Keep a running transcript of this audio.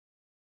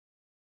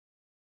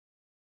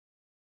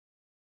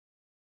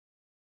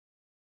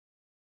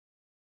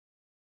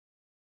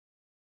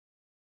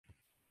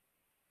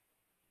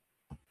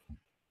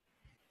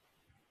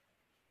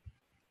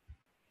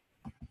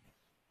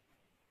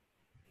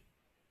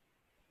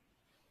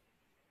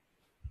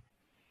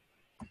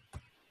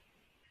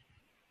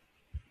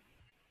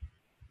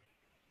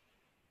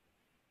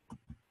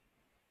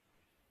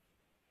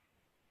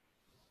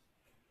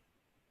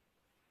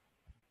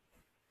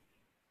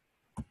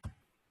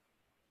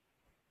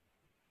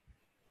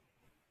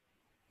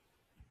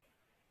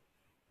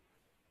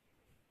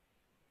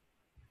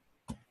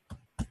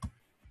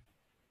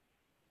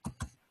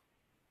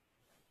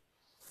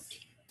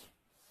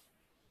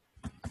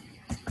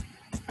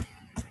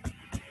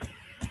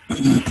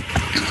Let's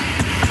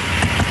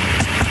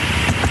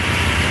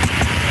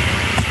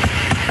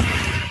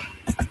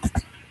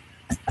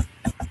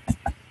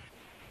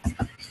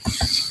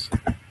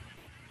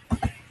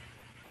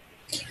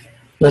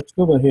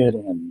go ahead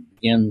and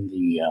begin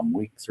the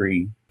week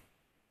 3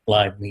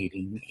 live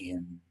meeting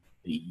in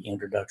the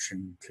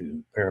Introduction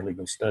to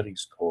Paralegal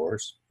Studies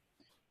course.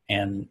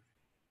 And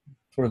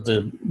for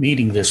the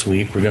meeting this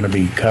week, we're going to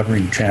be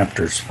covering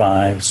chapters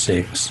 5,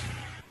 6,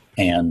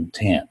 and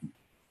 10.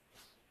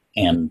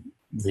 And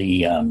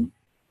the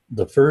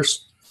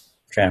first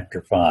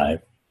chapter 5,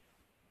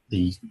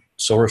 the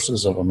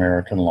sources of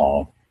American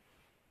law.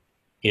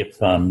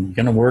 If I'm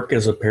going to work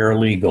as a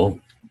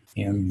paralegal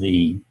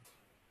in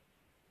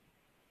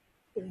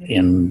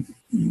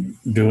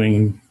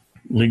doing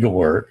legal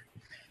work,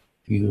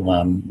 we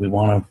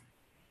want to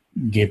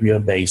give you a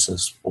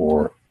basis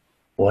for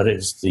what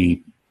is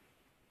the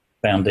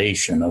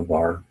foundation of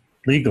our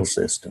legal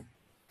system.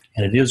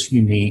 And it is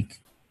unique.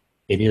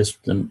 It is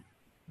the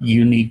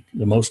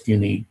most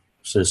unique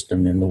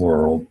system in the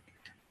world.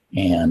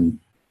 And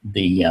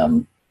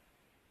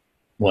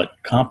what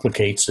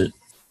complicates it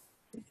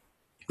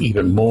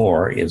even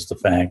more is the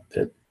fact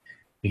that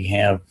we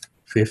have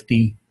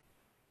 50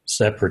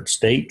 separate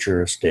state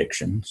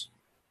jurisdictions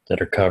that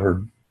are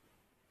covered,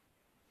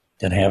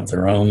 that have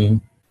their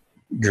own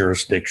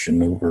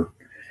jurisdiction over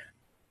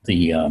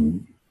the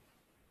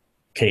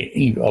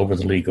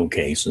legal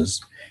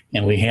cases,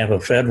 and we have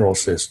a federal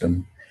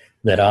system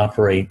that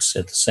operates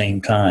at the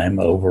same time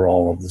over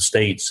all of the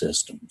state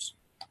systems.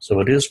 So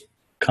it is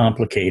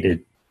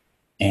complicated,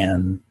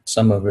 and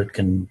some of it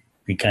can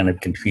be kind of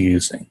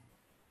confusing.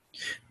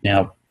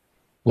 Now,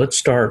 let's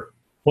start.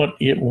 What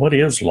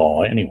is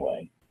law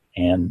anyway?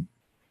 And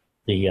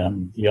the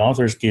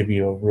authors give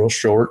you a real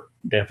short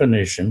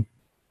definition: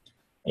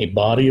 a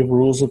body of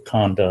rules of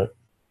conduct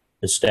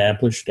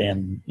established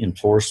and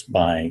enforced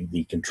by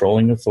the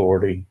controlling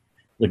authority,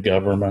 the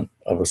government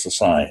of a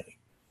society.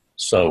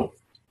 So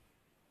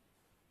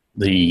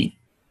the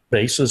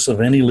basis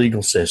of any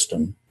legal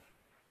system,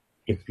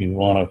 if you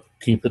want to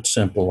keep it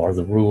simple, are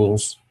the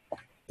rules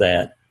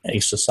that a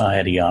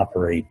society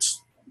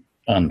operates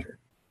under.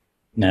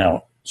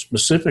 Now,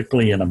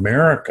 specifically in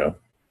America,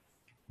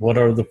 what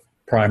are the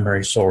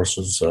primary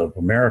sources of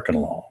American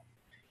law?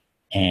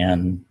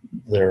 And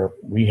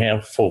we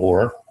have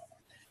 4,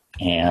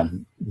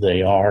 and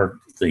they are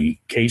the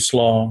case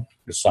law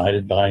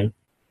decided by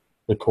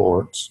the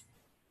courts,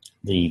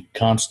 the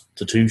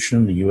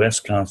Constitution, the U.S.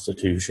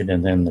 Constitution,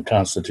 and then the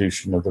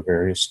Constitution of the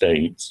various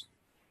states,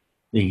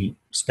 the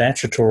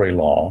statutory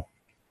law,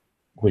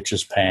 which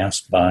is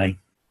passed by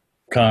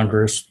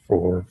Congress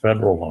for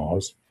federal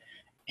laws,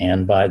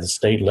 and by the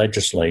state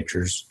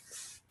legislatures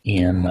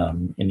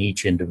in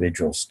each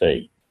individual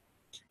state.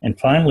 And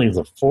finally,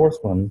 the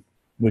 4th one,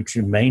 which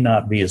you may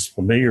not be as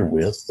familiar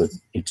with, but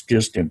it's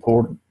just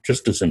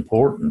as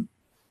important,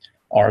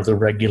 are the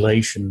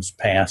regulations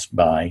passed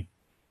by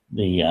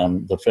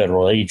the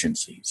federal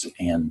agencies.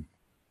 And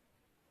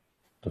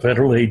the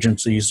federal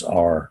agencies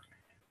are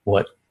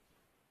what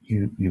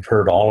you've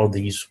heard all of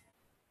these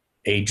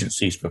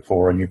agencies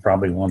before, and you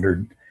probably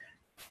wondered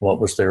what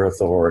was their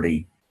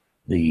authority.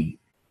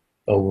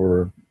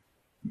 Over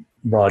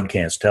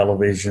broadcast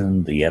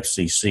television, the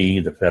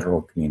FCC, the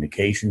Federal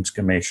Communications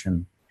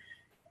Commission,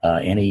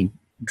 any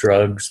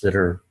drugs that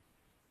are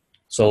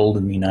sold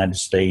in the United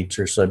States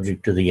are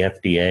subject to the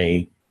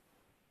FDA.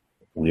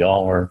 We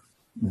all are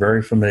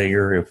very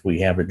familiar if we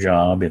have a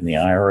job in the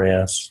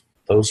IRS.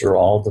 Those are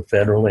all the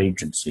federal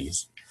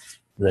agencies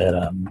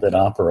that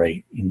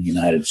operate in the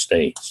United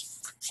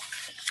States.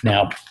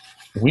 Now,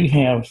 we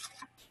have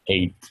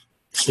a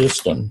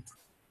system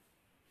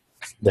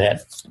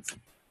that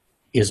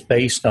is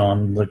based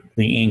on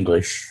the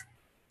English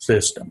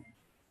system.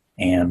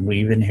 And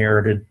we've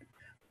inherited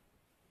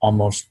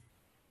almost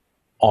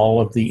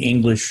all of the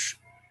English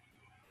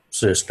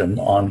system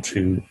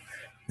onto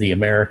the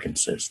American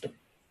system.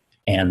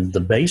 And the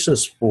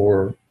basis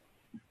for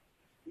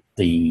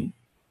the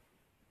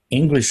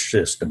English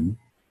system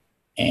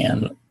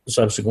and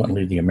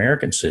subsequently the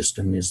American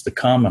system is the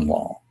common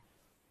law.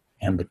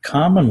 And the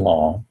common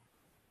law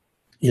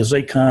is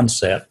a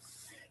concept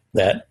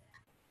that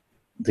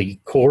the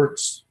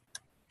courts,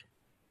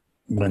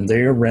 when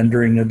they're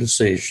rendering a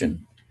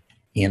decision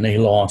in a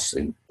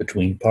lawsuit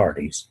between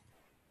parties,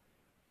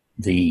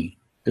 the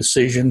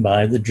decision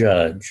by the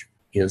judge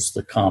is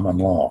the common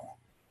law.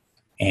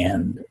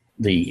 And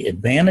the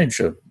advantage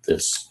of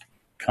this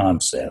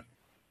concept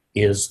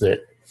is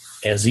that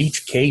as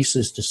each case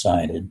is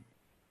decided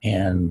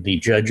and the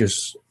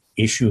judges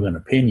issue an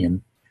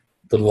opinion,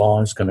 the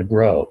law is going to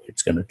grow.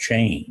 It's going to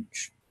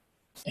change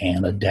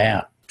and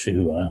adapt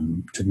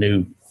to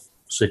new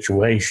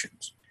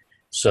situations.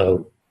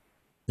 So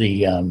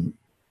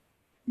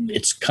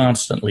it's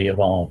constantly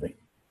evolving.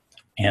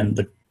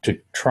 And to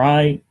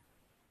try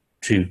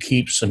to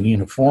keep some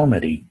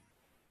uniformity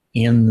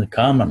in the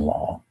common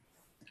law,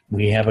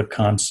 we have a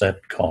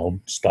concept called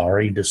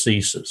stare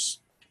decisis,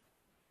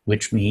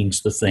 which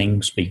means the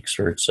thing speaks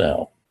for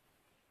itself.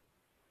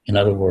 In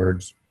other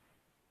words,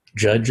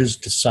 judges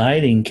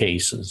deciding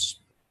cases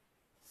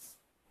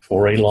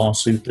for a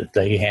lawsuit that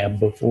they have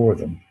before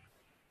them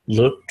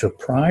look to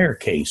prior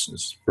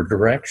cases for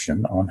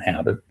direction on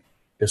how to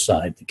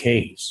decide the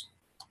case.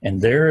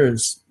 And there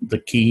is the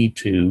key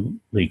to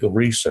legal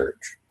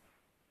research.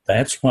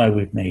 That's why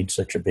we've made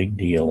such a big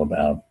deal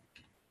about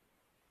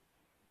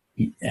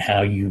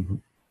how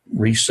you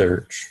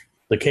research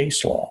the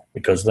case law,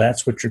 because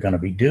that's what you're going to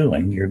be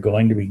doing. You're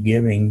going to be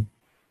giving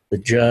the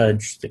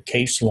judge the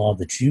case law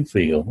that you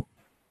feel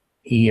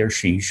he or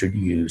she should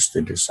use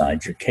to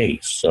decide your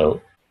case.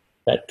 So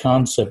that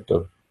concept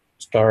of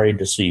stare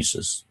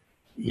decisis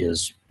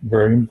is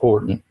very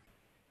important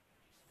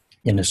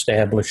in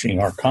establishing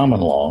our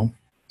common law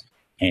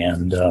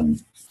and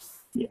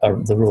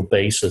the real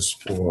basis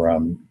for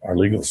our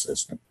legal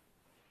system.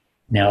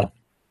 Now,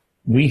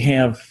 we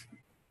have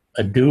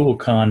a dual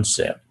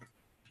concept.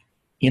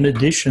 In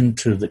addition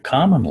to the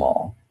common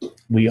law,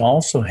 we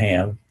also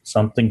have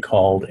something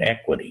called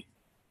equity.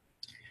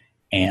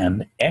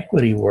 And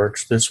equity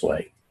works this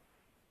way.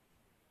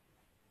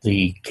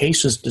 The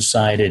cases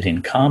decided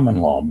in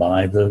common law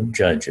by the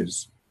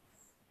judges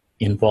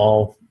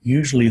involve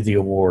usually the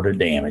award of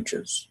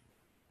damages.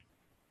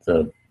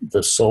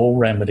 The sole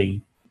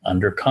remedy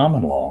under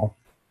common law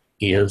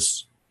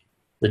is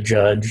the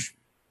judge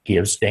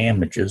gives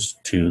damages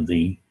to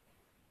the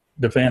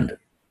defendant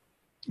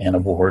and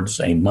awards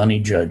a money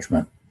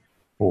judgment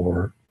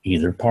for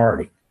either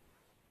party.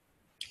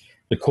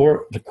 The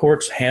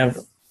courts have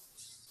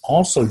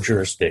also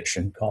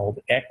jurisdiction called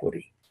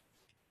equity.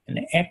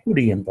 And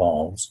equity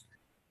involves,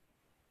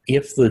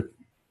 if the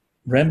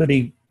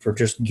remedy for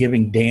just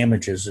giving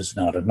damages is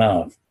not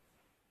enough,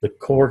 the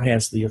court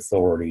has the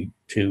authority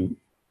to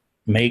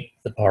make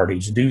the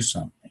parties do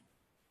something.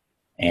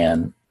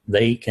 And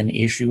they can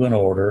issue an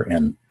order,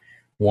 and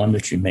one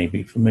that you may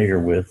be familiar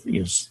with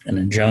is an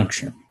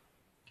injunction.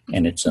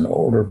 And it's an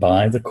order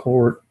by the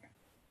court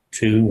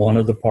to one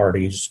of the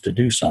parties to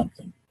do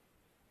something.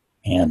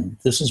 And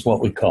this is what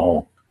we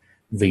call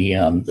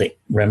the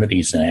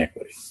remedies in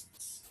equity.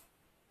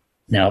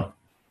 Now,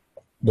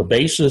 the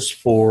basis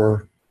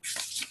for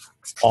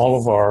all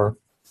of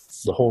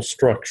the whole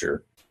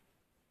structure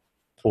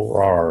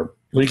for our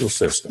legal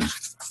system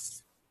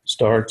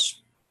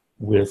starts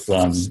with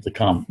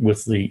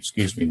with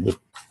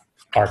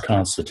our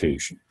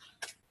Constitution,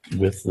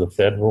 with the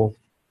federal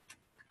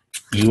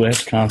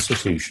U.S.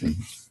 Constitution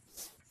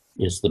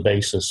is the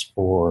basis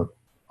for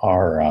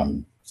our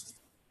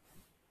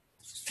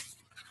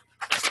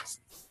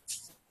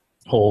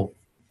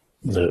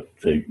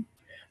the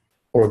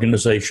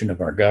organization of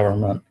our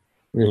government,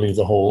 really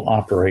the whole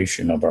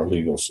operation of our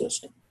legal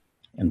system.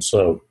 And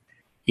so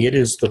it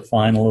is the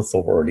final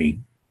authority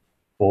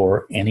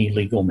for any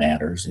legal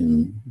matters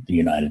in the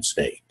United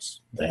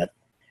States, that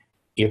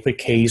if a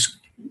case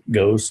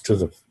goes to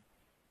the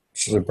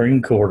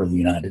Supreme Court of the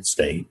United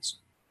States,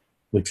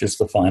 which is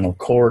the final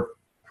court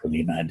for the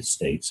United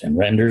States, and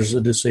renders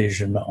a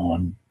decision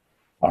on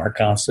our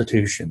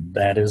Constitution,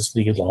 that is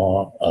the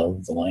law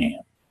of the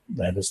land.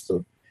 That is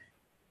the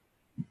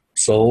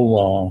sole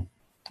law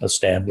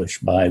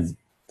established by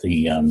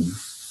the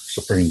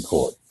Supreme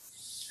Court.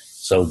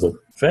 So the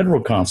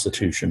federal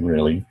Constitution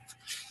really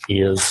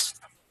is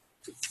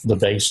the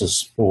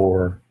basis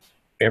for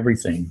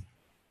everything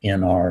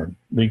in our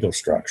legal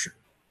structure.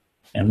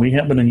 And we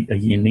have a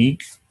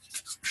unique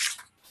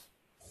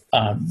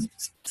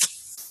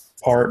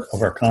part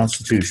of our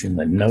Constitution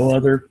that no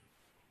other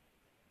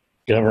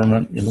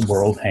government in the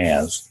world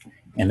has,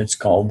 and it's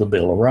called the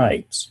Bill of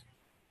Rights.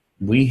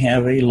 We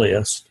have a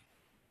list,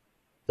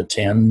 the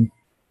 10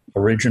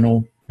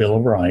 original Bill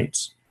of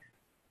Rights,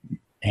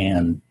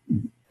 and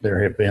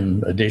there have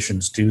been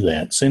additions to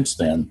that since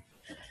then.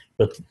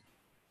 But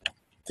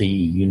the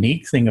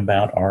unique thing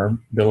about our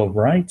Bill of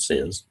Rights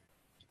is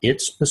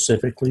it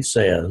specifically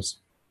says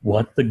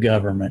what the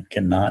government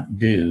cannot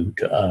do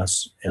to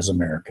us as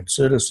American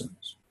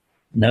citizens.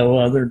 No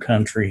other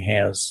country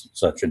has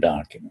such a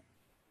document,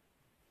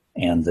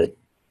 and that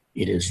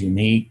it is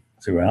unique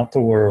throughout the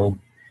world.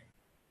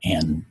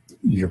 And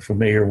you're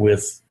familiar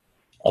with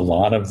a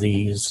lot of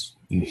these.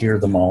 You hear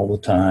them all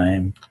the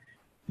time.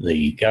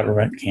 The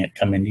government can't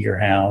come into your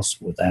house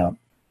without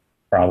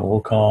probable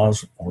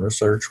cause or a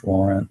search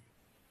warrant.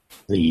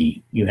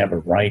 You have a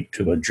right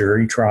to a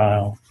jury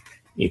trial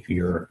if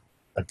you're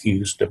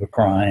accused of a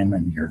crime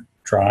and you're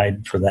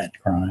tried for that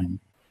crime.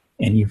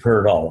 And you've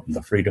heard all of them,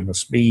 the freedom of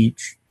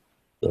speech,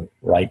 the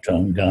right to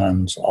own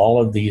guns,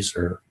 all of these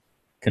are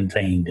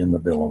contained in the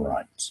Bill of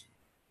Rights.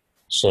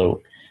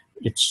 So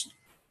it's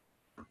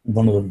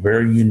one of the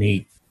very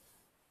unique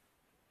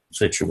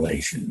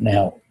situations.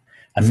 Now,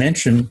 I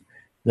mentioned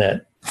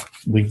that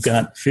we've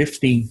got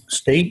 50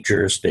 state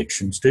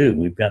jurisdictions too.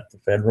 We've got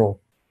the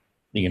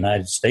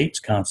United States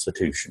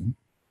Constitution,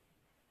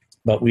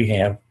 but we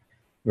have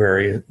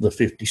the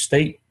 50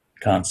 state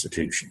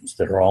constitutions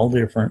that are all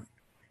different,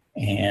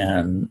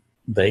 and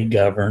they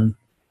govern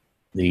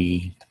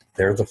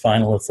they're the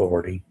final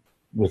authority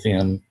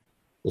within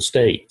the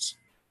states.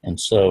 And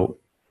so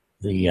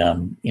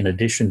in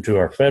addition to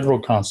our federal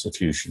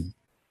constitution,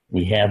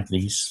 we have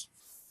these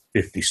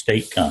 50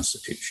 state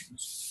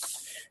constitutions.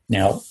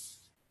 Now,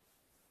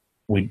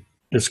 we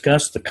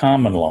discussed the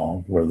common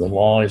law, where the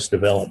law is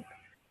developed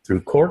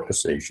through court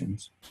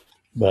decisions,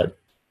 but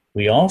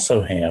we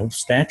also have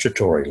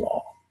statutory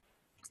law.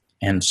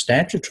 And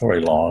statutory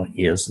law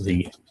is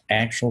the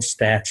actual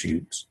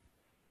statutes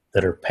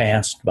that are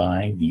passed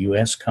by the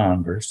U.S.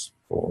 Congress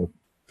for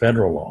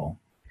federal law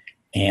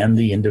and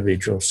the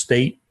individual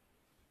state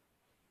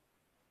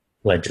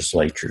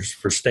legislatures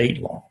for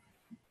state law.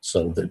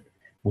 So that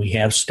we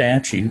have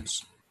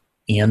statutes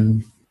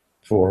in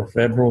for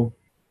federal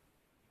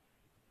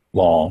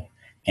law,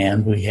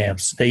 and we have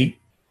state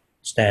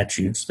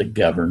statutes that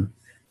govern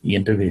the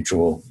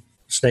individual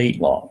state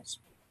laws.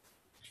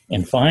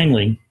 And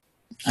finally,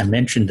 I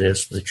mentioned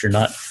this that you're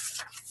not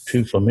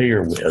too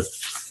familiar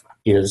with,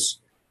 is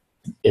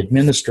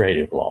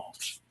administrative law.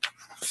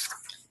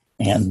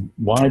 And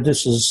why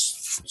this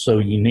is so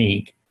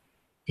unique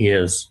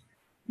is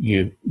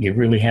you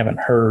really haven't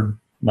heard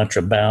much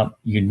about,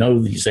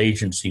 these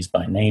agencies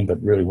by name,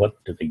 but really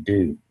what do they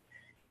do?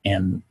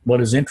 And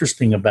what is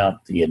interesting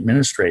about the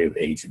administrative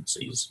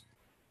agencies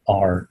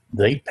are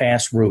they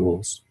pass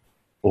rules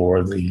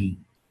for the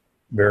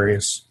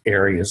various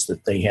areas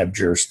that they have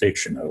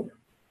jurisdiction over.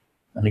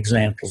 An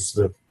example is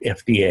the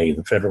FDA,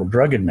 the Federal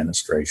Drug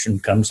Administration,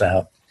 comes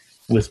out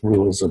with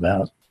rules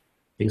about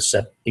the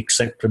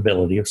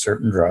acceptability of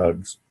certain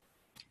drugs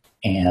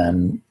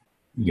and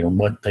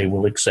what they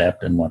will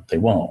accept and what they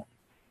won't.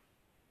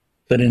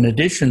 But in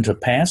addition to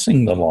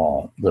passing the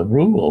law, the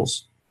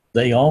rules,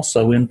 they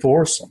also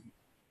enforce them.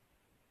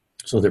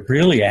 So they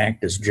really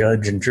act as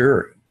judge and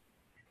jury.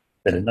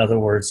 That in other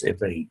words,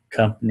 if a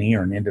company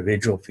or an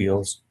individual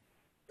feels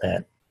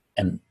that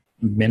an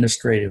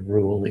administrative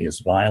rule is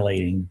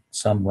violating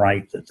some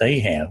right that they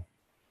have,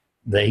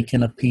 they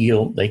can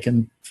appeal, they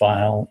can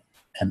file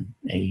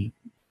a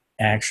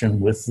action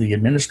with the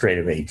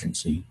administrative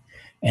agency,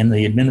 and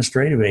the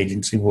administrative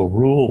agency will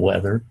rule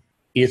whether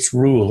its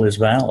rule is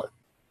valid.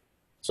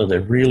 So they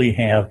really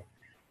have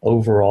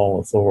overall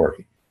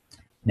authority.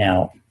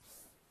 Now,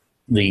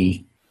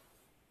 the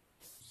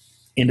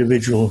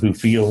individual who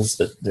feels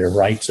that their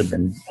rights have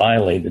been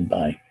violated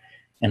by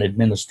an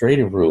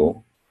administrative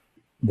rule,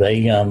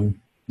 they have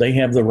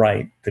the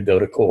right to go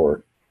to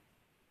court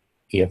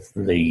if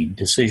the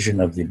decision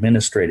of the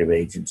administrative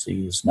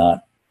agency is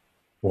not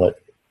what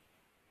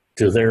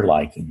to their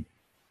liking,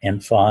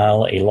 and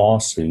file a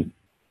lawsuit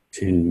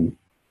to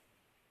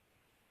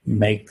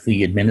make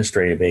the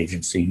administrative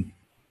agency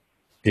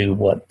do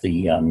what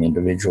the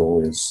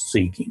individual is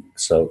seeking.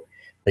 So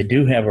they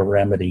do have a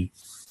remedy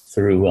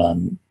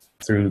through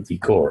the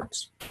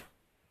courts.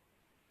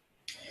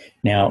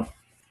 Now,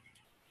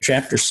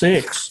 Chapter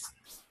 6,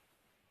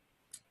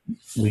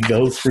 we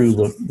go through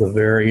the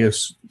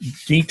various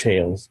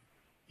details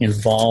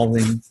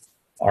involving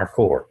our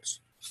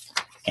courts.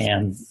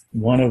 And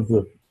one of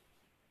the,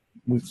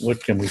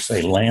 what can we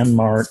say,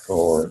 landmark,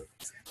 or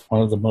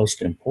one of the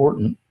most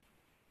important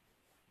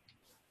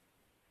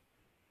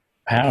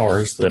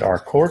powers that our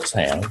courts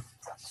have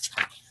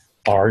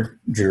are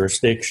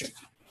jurisdiction.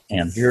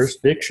 And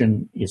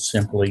jurisdiction is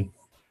simply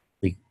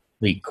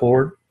the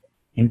court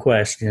in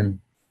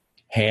question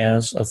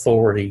has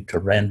authority to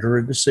render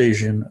a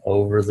decision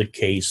over the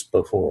case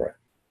before it.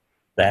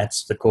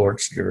 That's the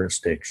court's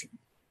jurisdiction.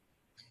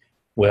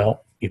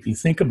 Well, if you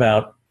think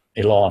about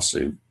a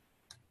lawsuit,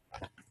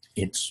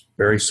 it's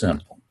very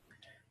simple.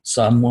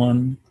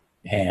 Someone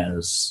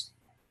has,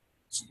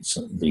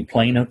 the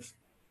plaintiff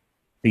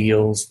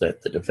feels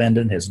that the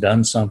defendant has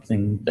done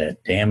something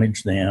that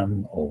damaged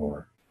them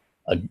or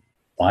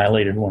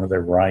violated one of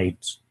their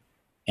rights,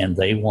 and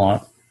they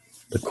want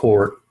the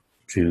court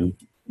to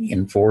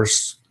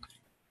enforce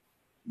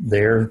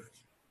their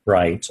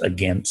rights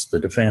against the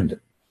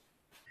defendant.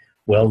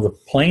 Well, the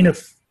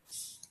plaintiff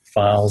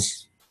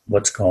files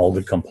what's called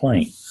a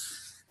complaint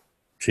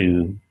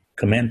to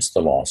commence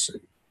the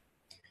lawsuit.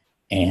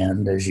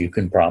 And as you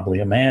can probably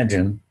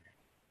imagine,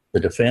 the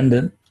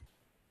defendant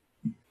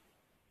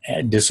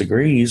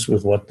disagrees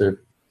with what the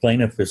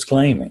plaintiff is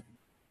claiming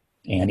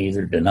and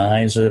either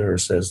denies it or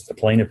says the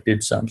plaintiff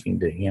did something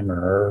to him or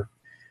her.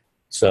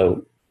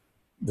 So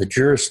the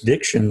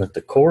jurisdiction that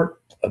the court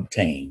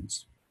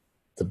obtains,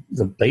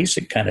 the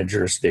basic kind of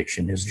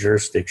jurisdiction is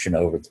jurisdiction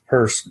over the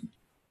person.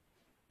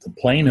 The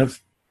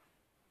plaintiff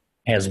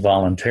has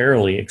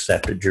voluntarily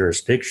accepted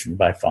jurisdiction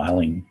by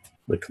filing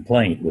the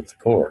complaint with the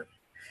court.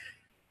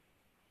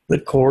 The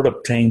court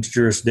obtains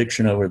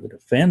jurisdiction over the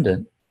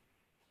defendant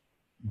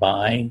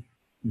by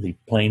the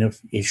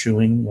plaintiff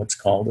issuing what's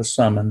called a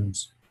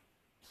summons,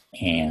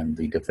 and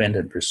the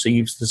defendant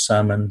receives the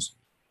summons,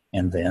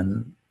 and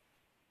then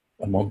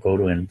I won't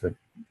go into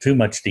too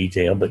much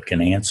detail, but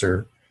can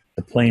answer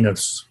the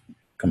plaintiff's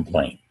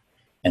complaint.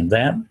 And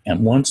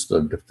once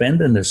the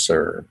defendant is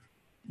served,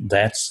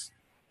 that's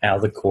how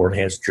the court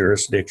has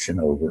jurisdiction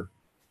over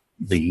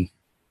the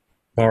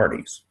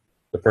parties,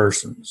 the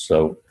persons.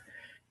 So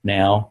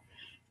now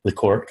the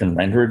court can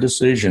render a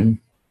decision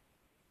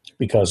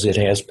because it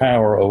has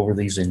power over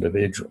these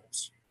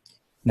individuals.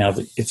 Now,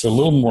 it's a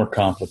little more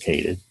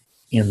complicated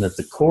in that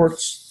the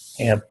courts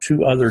have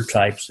two other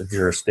types of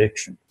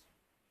jurisdiction,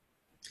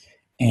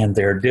 and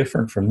they're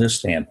different from this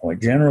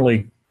standpoint.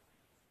 Generally,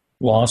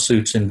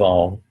 lawsuits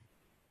involve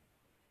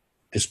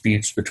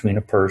disputes between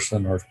a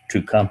person or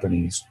two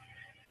companies.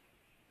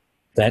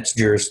 That's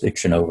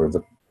jurisdiction over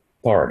the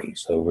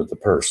parties, over the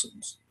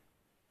persons.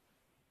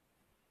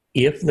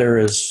 If there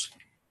is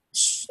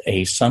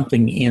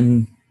something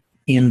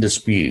in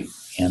dispute,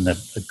 and a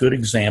good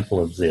example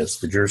of this,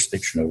 the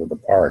jurisdiction over the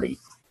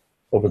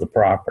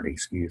property,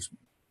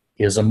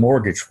 is a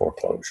mortgage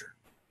foreclosure.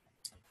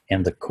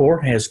 And the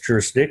court has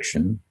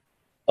jurisdiction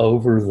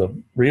over the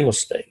real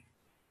estate,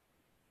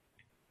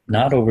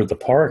 not over the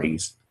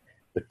parties.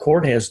 The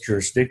court has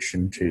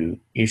jurisdiction to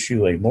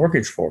issue a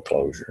mortgage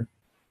foreclosure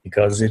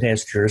because it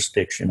has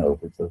jurisdiction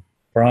over the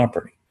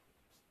property.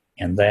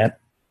 And that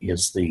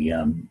is the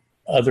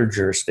other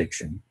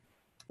jurisdiction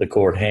the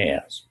court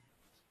has.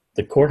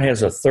 The court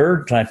has a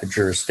third type of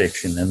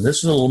jurisdiction, and this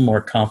is a little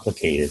more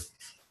complicated,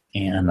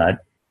 and I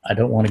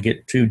don't want to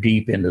get too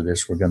deep into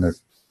this.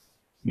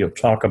 You'll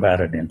talk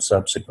about it in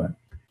subsequent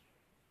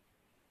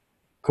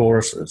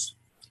courses.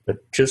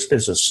 But just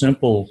as a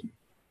simple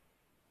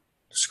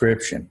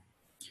description,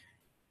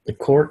 the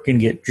court can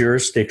get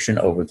jurisdiction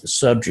over the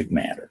subject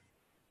matter.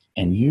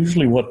 And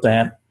usually what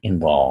that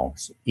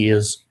involves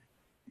is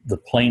the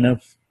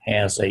plaintiff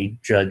has a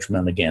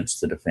judgment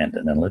against the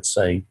defendant. And let's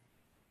say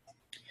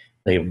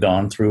they've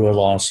gone through a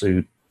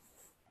lawsuit,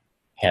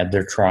 had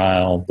their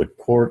trial, the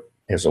court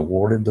has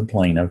awarded the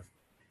plaintiff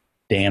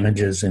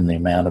damages in the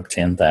amount of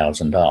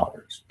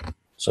 $10,000.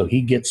 So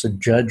he gets a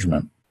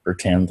judgment for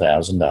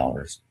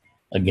 $10,000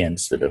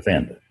 against the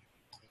defendant.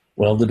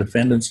 Well, the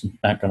defendant's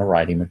not going to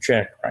write him a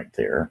check right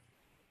there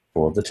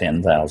for the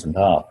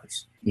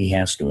 $10,000. He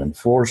has to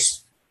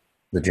enforce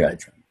the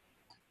judgment.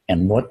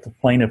 And what the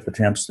plaintiff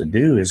attempts to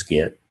do is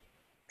get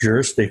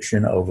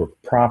jurisdiction over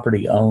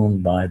property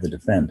owned by the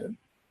defendant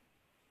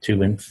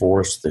to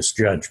enforce this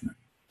judgment.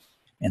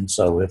 And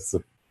so if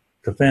the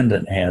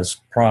defendant has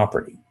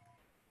property,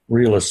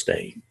 real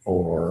estate,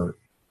 or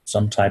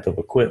some type of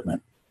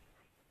equipment,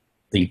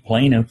 the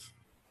plaintiff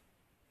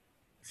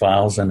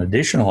files an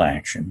additional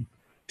action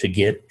to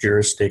get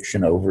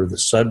jurisdiction over the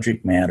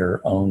subject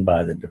matter owned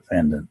by the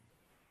defendant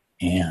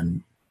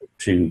and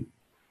to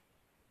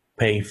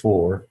pay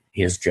for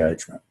his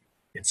judgment.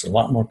 It's a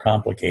lot more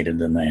complicated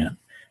than that,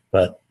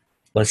 but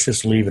let's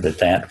just leave it at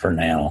that for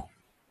now,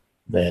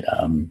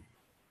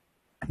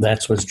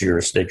 that's what's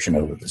jurisdiction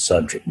over the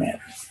subject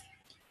matter.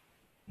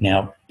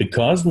 Now,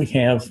 because we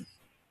have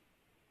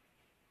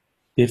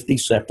 50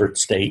 separate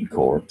state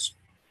courts,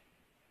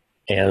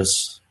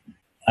 as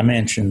I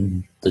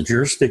mentioned, the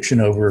jurisdiction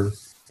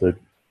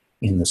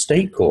in the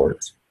state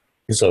courts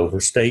is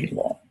over state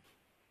law.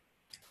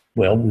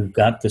 Well, we've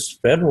got this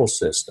federal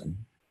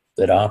system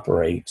that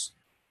operates,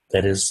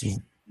 that is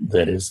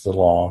the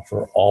law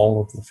for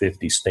all of the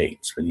 50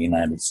 states for the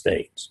United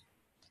States.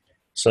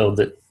 So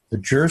that the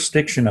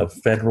jurisdiction of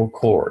federal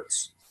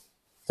courts,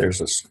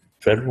 there's a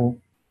federal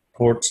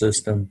court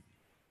system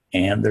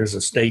and there's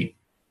a state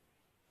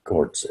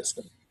court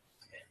system.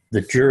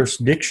 The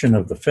jurisdiction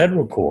of the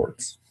federal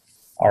courts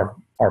are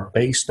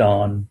based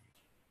on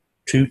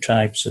two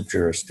types of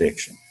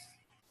jurisdiction.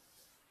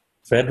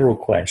 Federal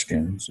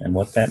questions, and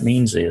what that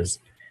means is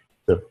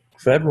the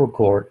federal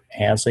court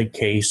has a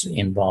case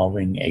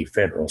involving a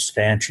federal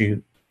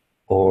statute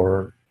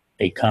or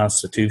a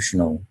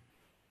constitutional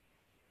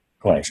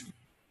question.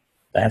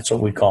 That's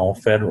what we call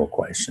federal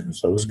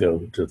questions. Those go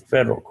to the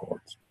federal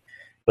courts.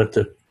 But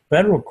the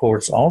federal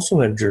courts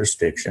also have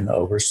jurisdiction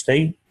over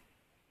state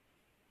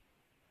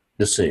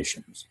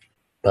decisions,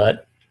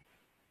 but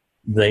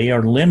they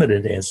are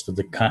limited as to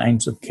the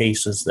kinds of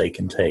cases they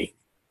can take.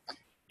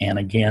 And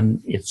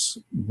again, it's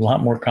a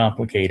lot more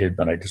complicated,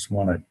 but I just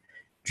want to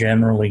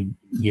generally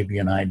give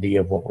you an idea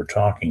of what we're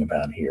talking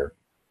about here.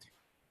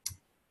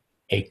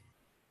 A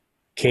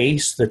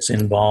case that's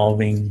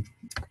involving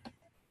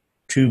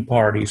two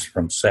parties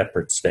from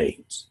separate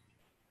states.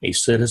 A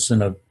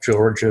citizen of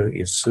Georgia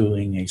is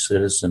suing a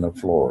citizen of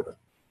Florida.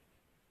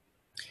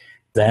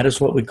 That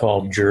is what we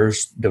call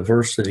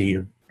diversity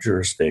of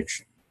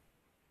jurisdiction.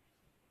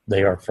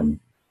 They are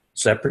from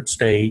separate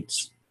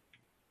states.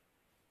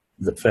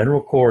 The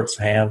federal courts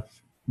have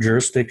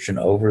jurisdiction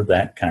over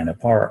that kind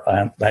of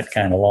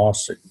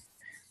lawsuit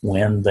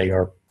when they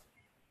are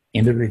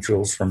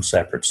individuals from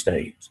separate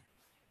states.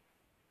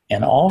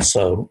 And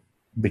also,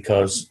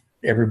 because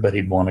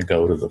everybody'd want to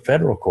go to the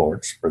federal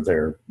courts for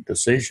their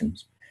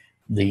decisions,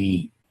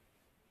 the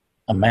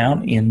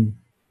amount in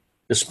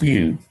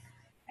dispute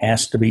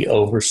has to be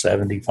over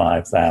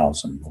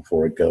 $75,000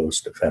 before it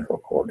goes to federal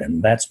court.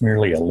 And that's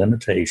merely a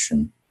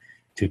limitation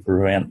to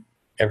prevent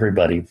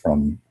everybody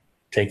from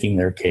taking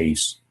their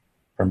case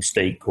from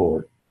state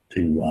court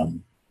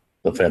to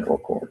the federal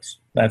courts.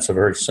 That's a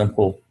very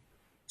simple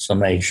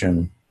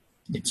summation.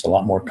 It's a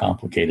lot more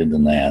complicated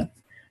than that.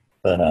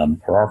 But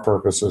for our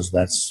purposes,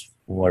 that's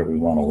where we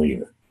want to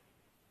leave it.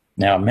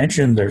 Now, I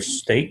mentioned there's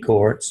state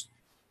courts.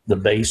 The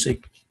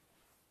basic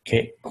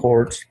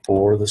courts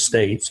for the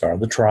states are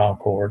the trial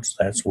courts.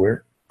 That's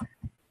where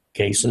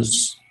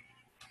cases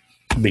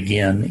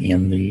begin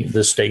in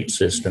the state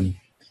system.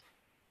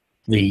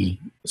 The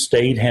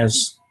state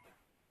has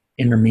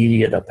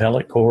intermediate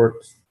appellate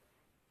courts.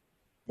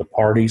 The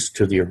parties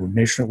to the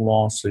initial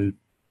lawsuit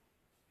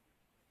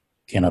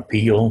can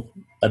appeal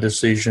a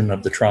decision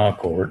of the trial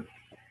court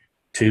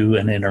to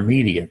an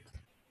intermediate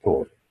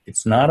court.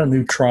 It's not a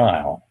new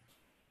trial.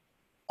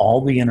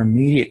 All the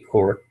intermediate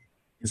court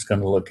is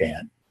going to look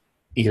at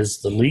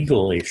is the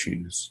legal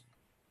issues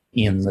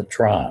in the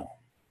trial.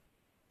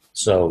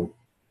 So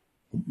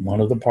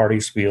one of the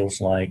parties feels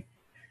like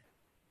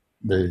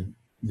the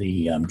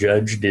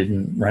judge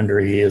didn't render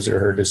his or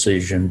her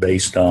decision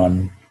based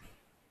on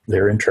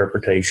their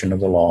interpretation of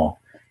the law.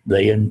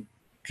 They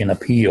can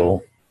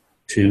appeal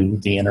to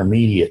the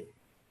intermediate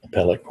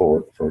appellate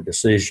court for a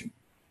decision.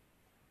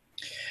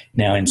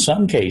 Now, in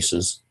some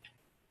cases,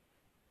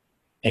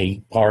 a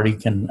party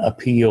can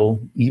appeal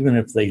even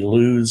if they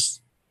lose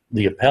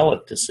the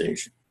appellate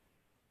decision.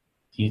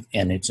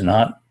 And it's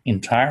not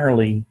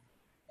entirely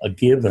a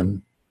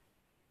given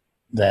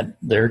that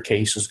their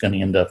case is going to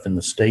end up in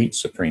the state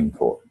Supreme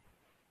Court.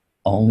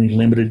 Only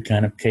limited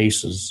kind of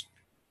cases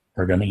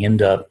are going to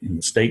end up in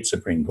the state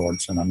Supreme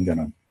Courts, and I'm going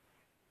to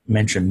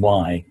mention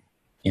why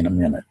in a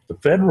minute. The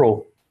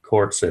federal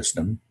court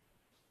system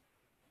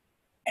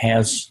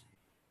has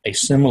a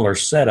similar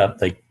setup.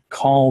 They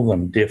call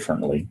them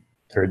differently.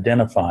 They're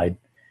identified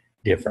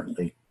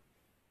differently.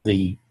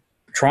 The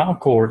trial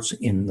courts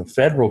in the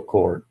federal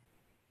court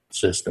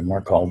system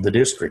are called the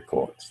district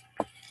courts.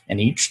 And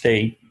each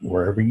state,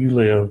 wherever you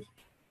live,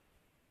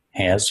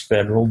 has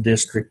federal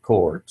district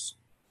courts,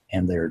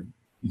 and they're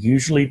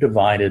usually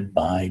divided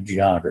by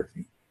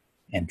geography.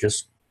 And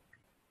just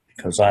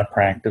because I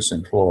practice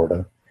in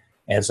Florida,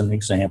 as an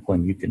example,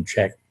 and you can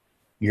check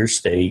your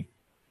state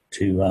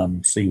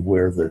to see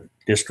where the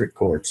district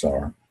courts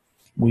are.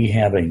 We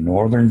have a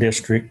northern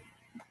district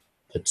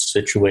that's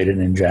situated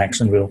in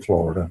Jacksonville,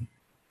 Florida.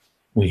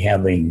 We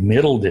have a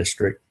middle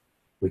district,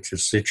 which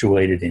is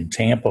situated in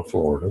Tampa,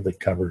 Florida, that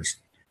covers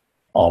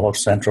all of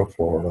Central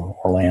Florida,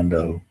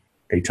 Orlando,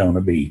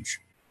 Daytona Beach.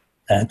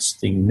 That's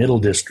the middle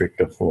district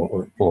of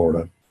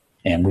Florida.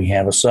 And we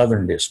have a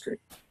southern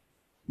district,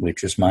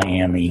 which is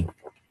Miami,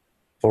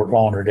 Fort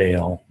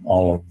Lauderdale,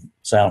 all of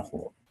South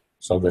Florida.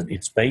 So that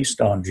it's based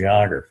on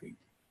geography.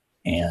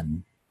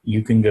 And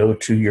you can go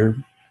to your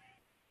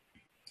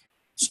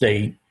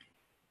state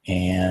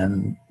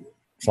and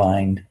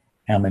find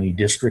how many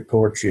district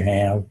courts you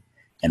have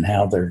and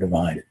how they're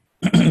divided.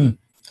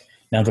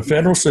 Now, the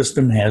federal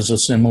system has a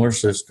similar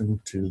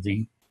system to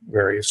the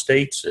various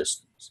state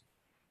systems,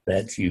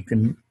 that you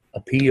can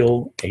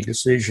appeal a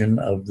decision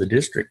of the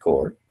district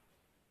court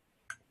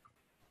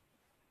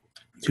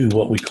to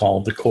what we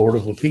call the Court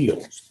of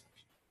Appeals.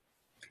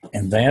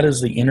 And that is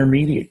the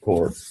intermediate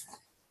court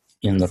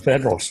in the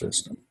federal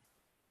system.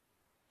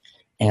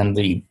 And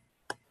the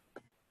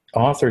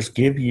authors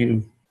give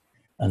you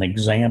an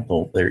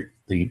example.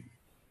 The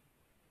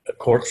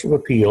courts of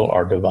appeal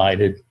are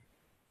divided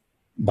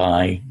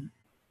by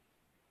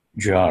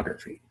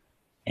geography.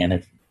 And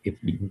if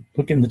you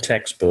look in the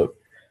textbook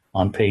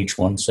on page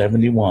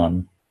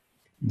 171,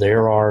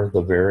 there are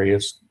the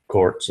various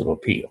courts of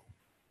appeal.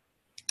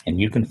 And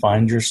you can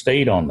find your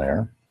state on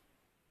there,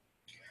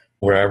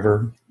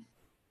 wherever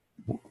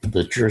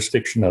the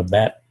jurisdiction of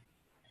that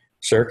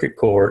circuit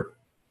court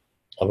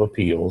of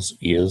appeals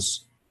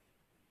is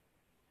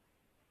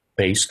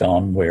based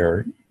on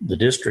where the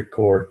district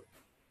court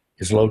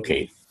is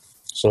located.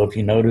 So if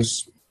you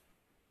notice,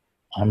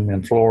 I'm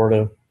in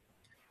Florida.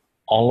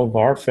 All of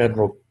our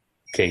federal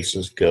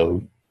cases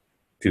go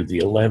to the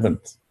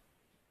 11th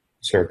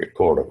Circuit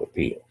Court of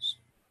Appeals.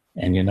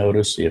 And you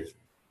notice if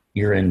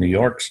you're in New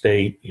York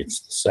State,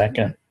 it's the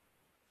 2nd.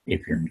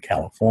 If you're in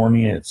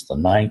California, it's the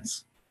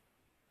 9th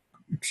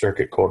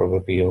Circuit Court of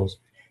Appeals.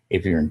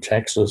 If you're in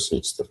Texas,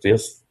 it's the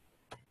 5th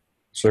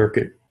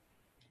Circuit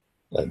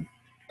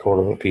Court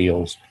of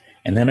Appeals.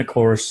 And then, of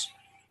course,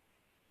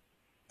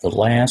 the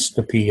last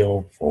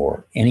appeal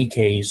for any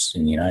case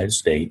in the United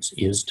States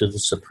is to the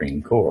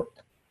Supreme Court.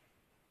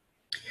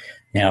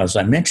 Now, as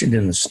I mentioned,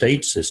 in the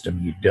state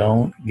system, you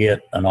don't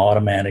get an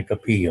automatic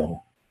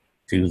appeal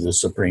to the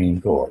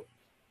Supreme Court.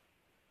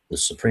 The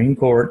Supreme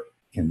Court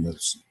in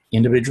the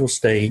individual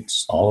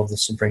states, all of the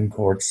Supreme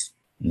Courts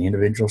in the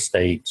individual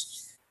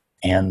states,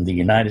 and the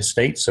United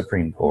States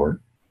Supreme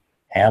Court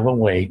have a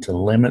way to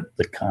limit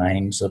the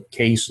kinds of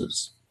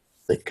cases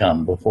that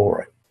come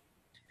before it.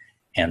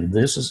 And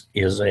this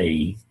is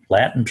a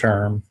Latin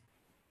term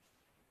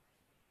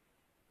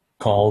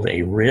called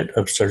a writ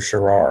of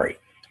certiorari.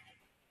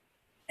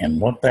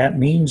 And what that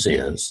means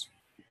is,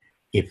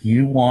 if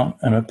you want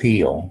an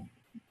appeal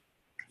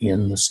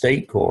in the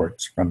state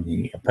courts from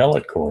the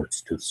appellate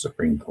courts to the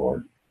Supreme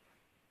Court,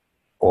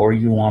 or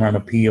you want an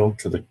appeal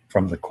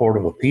from the Court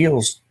of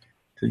Appeals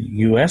to the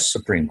U.S.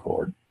 Supreme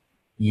Court,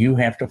 you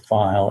have to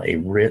file a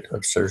writ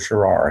of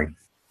certiorari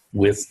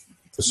with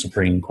the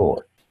Supreme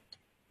Court.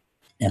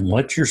 And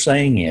what you're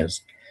saying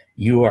is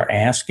you are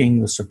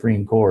asking the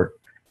Supreme Court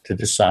to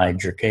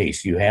decide your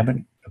case. You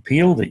haven't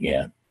appealed it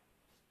yet.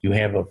 You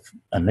have an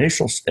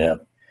initial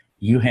step.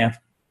 You have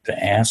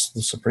to ask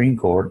the Supreme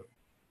Court,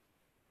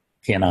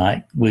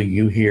 will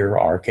you hear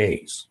our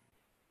case?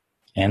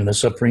 And the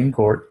Supreme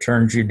Court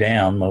turns you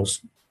down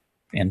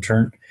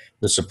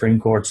the Supreme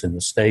Courts in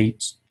the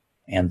states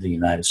and the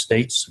United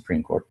States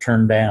Supreme Court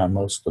turn down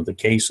most of the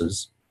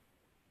cases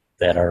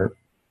that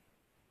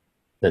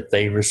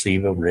they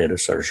receive a writ of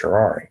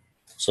certiorari.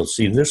 So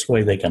see, this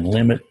way they can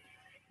limit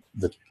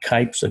the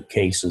types of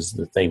cases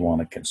that they want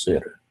to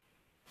consider.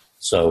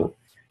 So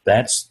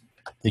that's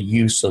the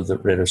use of the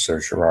writ of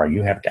certiorari.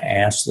 You have to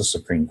ask the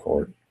Supreme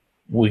Court,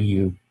 will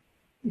you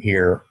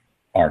hear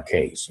our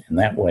case? And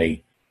that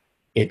way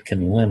it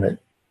can limit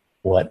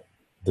what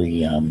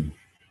the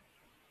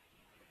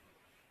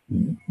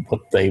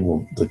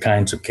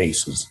kinds of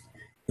cases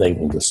they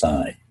will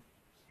decide.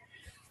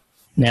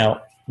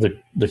 Now,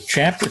 the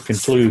chapter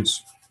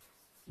concludes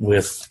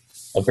with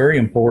a very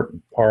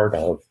important part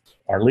of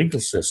our legal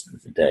system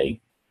today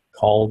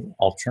called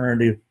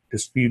alternative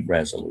dispute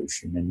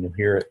resolution, and you'll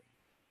hear it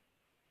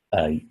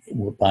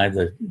by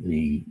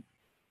the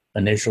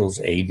initials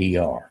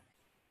ADR.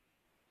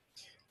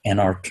 And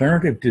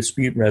alternative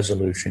dispute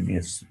resolution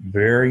is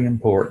very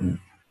important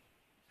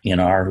in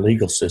our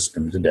legal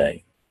system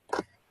today.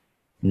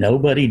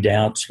 Nobody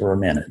doubts for a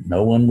minute,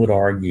 no one would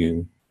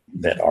argue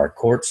that our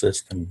court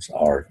systems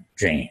are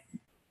jammed.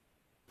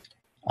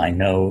 I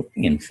know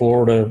in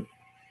Florida,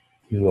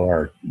 you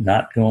are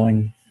not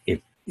going,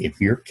 if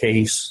your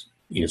case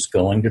is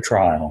going to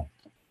trial,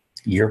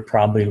 you're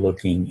probably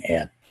looking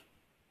at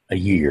a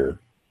year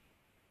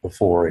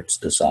before it's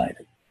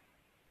decided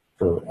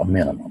for a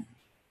minimum.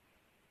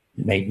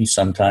 Maybe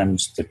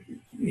sometimes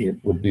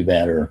it would be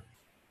better,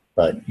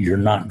 but you're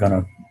not going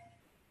to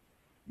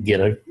get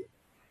a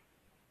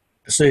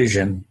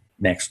decision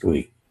next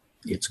week.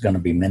 It's going to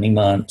be many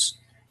months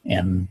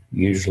and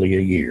usually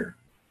a year.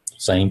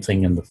 Same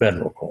thing in the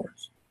federal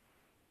courts.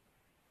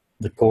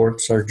 The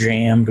courts are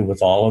jammed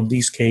with all of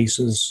these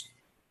cases,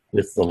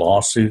 with the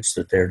lawsuits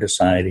that they're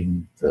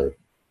deciding. The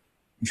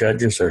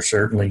judges are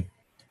certainly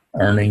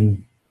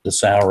earning the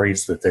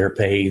salaries that they're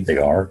paid. They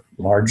are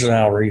large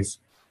salaries,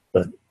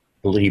 but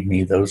believe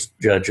me, those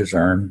judges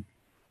earn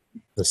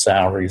the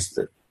salaries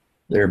that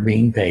they're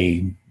being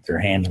paid. They're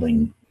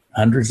handling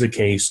hundreds of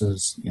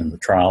cases in the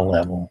trial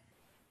level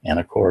and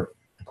of course,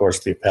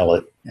 the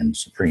appellate and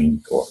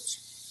Supreme Courts.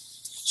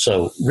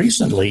 So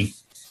recently,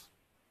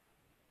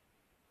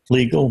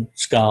 legal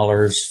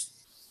scholars,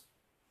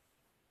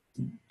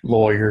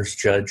 lawyers,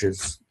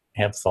 judges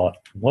have thought,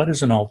 what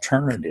is an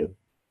alternative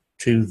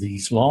to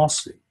these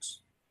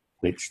lawsuits,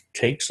 which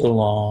take so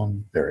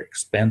long, they're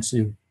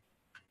expensive,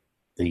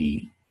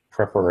 the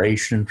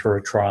preparation for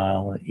a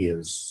trial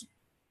is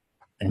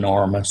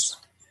enormous.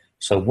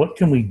 So what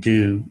can we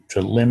do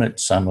to limit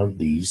some of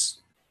these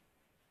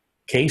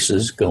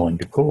cases going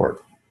to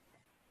court?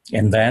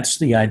 And that's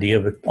the idea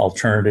of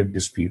alternative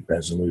dispute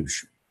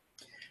resolution.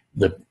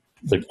 The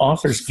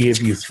authors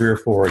give you 3 or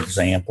 4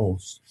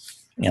 examples,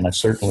 and I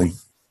certainly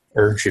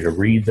urge you to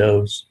read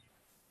those.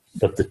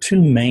 But the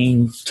 2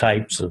 main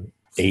types of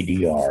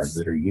ADR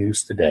that are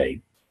used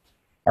today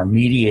are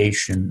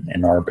mediation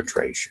and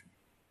arbitration.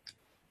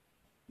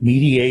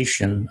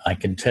 Mediation, I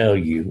can tell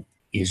you,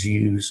 is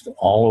used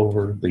all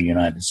over the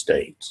United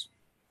States.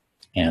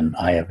 And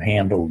I have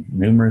handled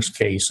numerous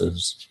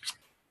cases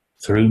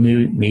through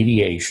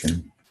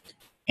mediation.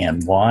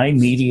 And why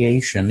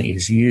mediation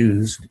is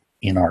used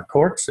in our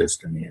court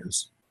system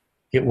is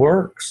it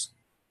works.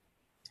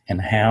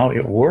 And how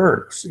it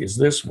works is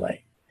this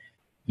way.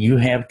 You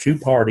have 2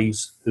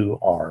 parties who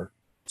are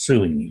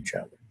suing each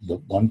other. The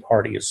one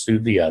party has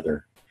sued the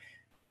other.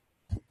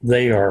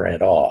 They are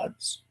at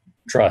odds.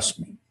 Trust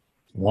me.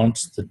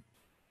 Once the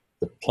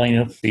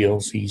plaintiff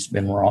feels he's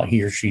been wrong,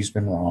 he or she's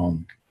been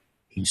wronged,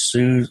 he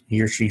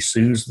or she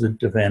sues the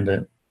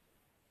defendant.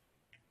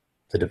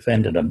 The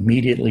defendant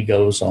immediately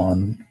goes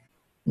on,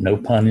 no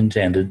pun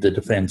intended, the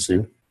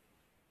defensive.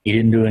 He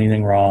didn't do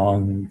anything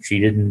wrong. She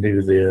didn't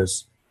do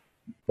this,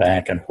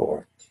 back and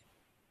forth.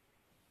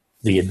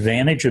 The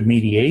advantage of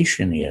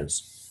mediation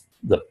is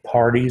the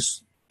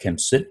parties can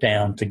sit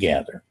down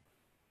together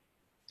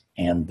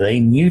and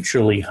they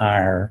mutually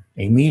hire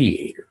a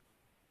mediator.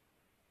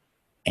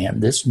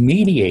 And this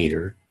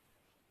mediator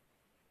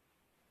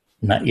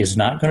is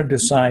not going to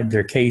decide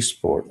their case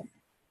for them.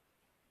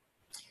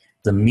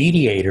 The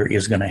mediator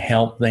is going to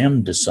help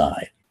them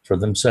decide for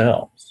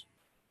themselves.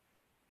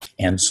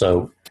 And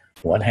so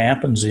what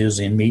happens is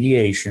in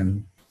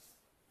mediation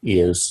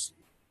is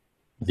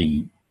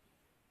the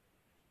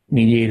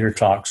mediator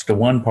talks to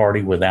one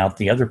party without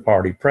the other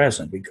party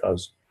present,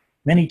 because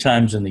many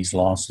times in these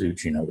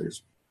lawsuits,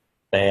 there's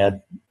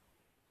bad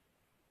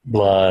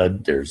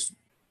blood, there's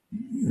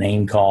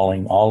name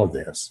calling, all of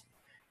this.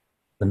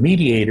 The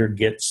mediator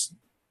gets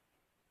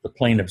the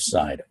plaintiff's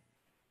side.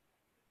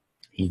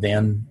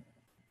 The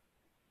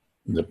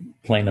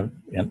plaintiff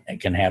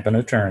can have an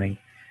attorney.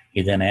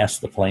 He then asks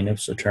the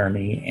plaintiff's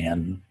attorney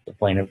and the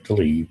plaintiff to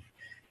leave.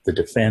 The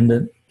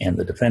defendant and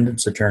the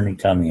defendant's attorney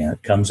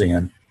comes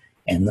in,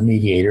 and the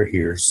mediator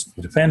hears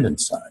the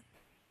defendant's side.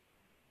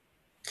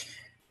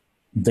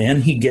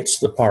 Then he gets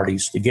the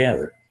parties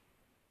together.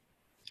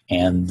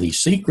 And the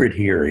secret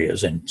here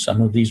is, and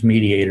some of these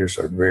mediators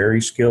are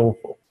very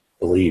skillful,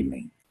 believe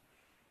me,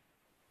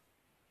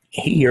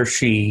 he or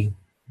she,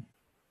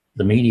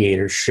 the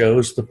mediator,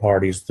 shows the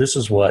parties, this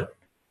is what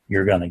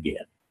you're going to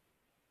get.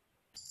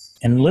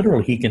 And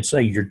literally he can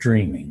say you're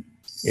dreaming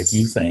if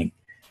you think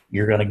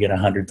you're going to get a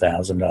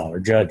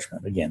 $100,000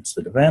 judgment against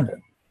the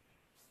defendant.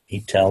 He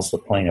tells the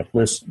plaintiff,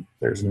 listen,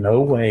 there's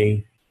no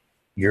way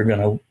you're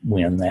going to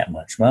win that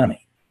much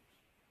money.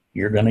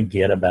 You're going to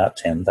get about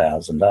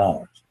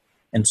 $10,000.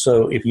 And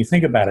so if you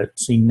think about it,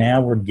 see,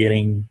 now we're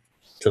getting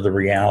to the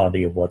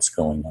reality of what's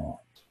going on.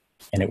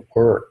 And it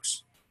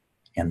works.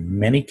 And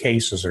many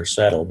cases are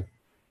settled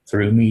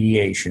through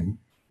mediation,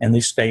 and they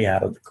stay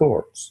out of the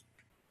courts.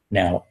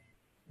 Now,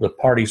 the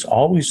parties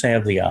always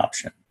have the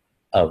option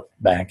of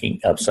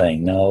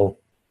saying, no,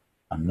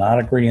 I'm not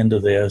agreeing to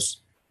this,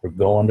 we're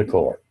going to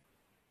court.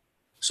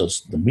 So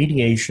the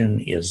mediation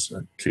is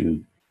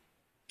to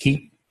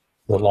keep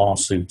the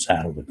lawsuits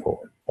out of the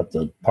court, but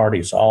the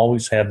parties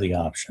always have the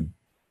option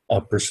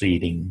of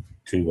proceeding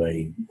to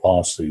a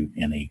lawsuit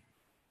in a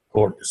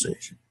court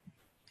decision.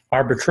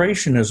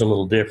 Arbitration is a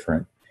little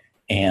different,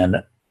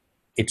 and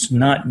it's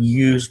not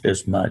used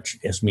as much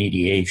as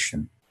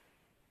mediation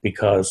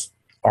because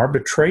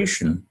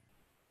arbitration,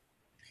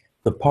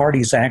 the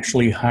parties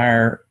actually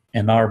hire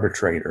an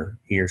arbitrator,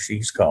 he or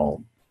she's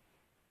called,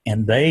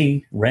 and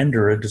they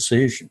render a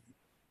decision.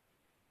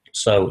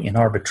 So in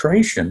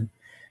arbitration,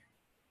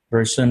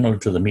 very similar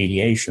to the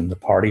mediation, the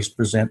parties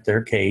present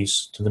their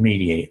case to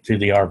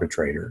the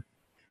arbitrator.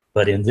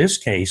 But in this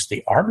case,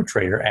 the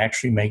arbitrator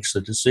actually makes the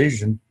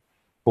decision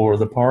for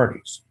the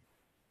parties.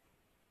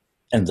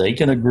 And they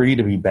can agree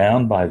to be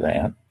bound by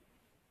that,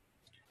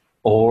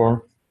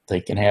 or they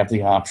can have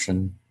the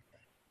option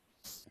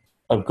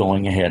of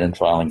going ahead and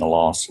filing a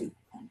lawsuit.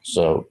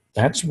 So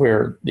that's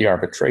where the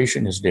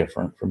arbitration is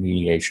different from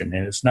mediation,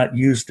 and it's not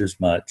used as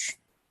much.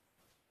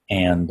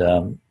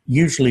 And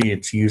usually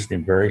it's used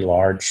in very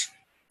large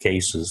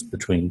cases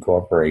between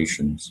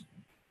corporations.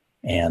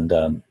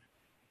 And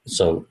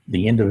so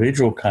the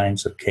individual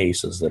kinds of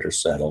cases that are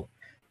settled,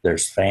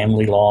 there's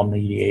family law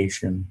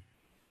mediation,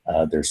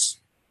 there's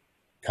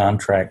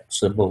contract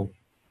civil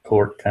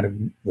court kind of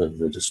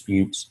the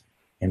disputes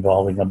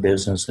involving a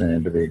business and an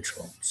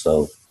individual.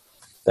 So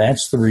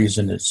that's the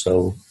reason it's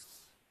so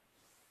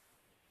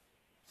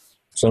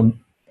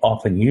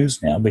often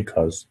used now,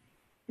 because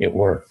it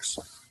works.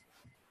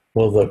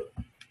 Well,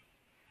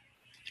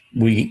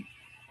 the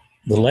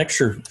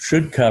lecture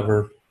should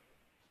cover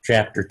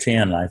Chapter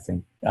 10, I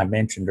think I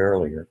mentioned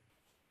earlier.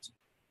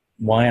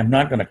 Why I'm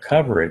not going to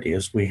cover it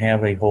is we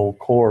have a whole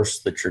course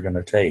that you're going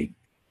to take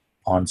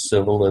on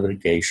civil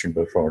litigation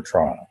before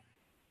trial.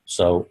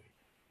 So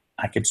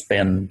I could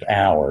spend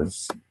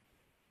hours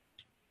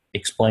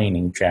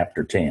explaining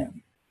Chapter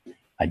 10.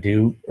 I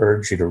do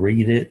urge you to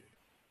read it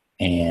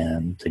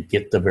and to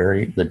get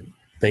the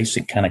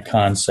basic kind of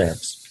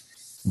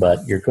concepts,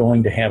 but you're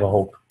going to have a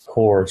whole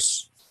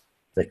course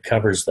that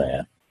covers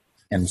that.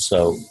 And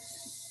so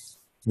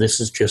this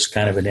is just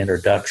kind of an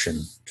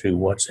introduction to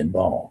what's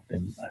involved.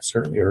 And I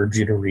certainly urge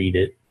you to read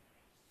it.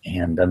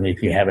 And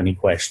if you have any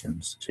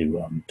questions,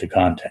 to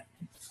contact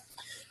me.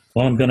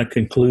 Well, I'm going to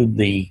conclude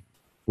the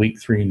week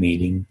 3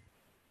 meeting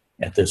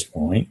at this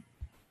point.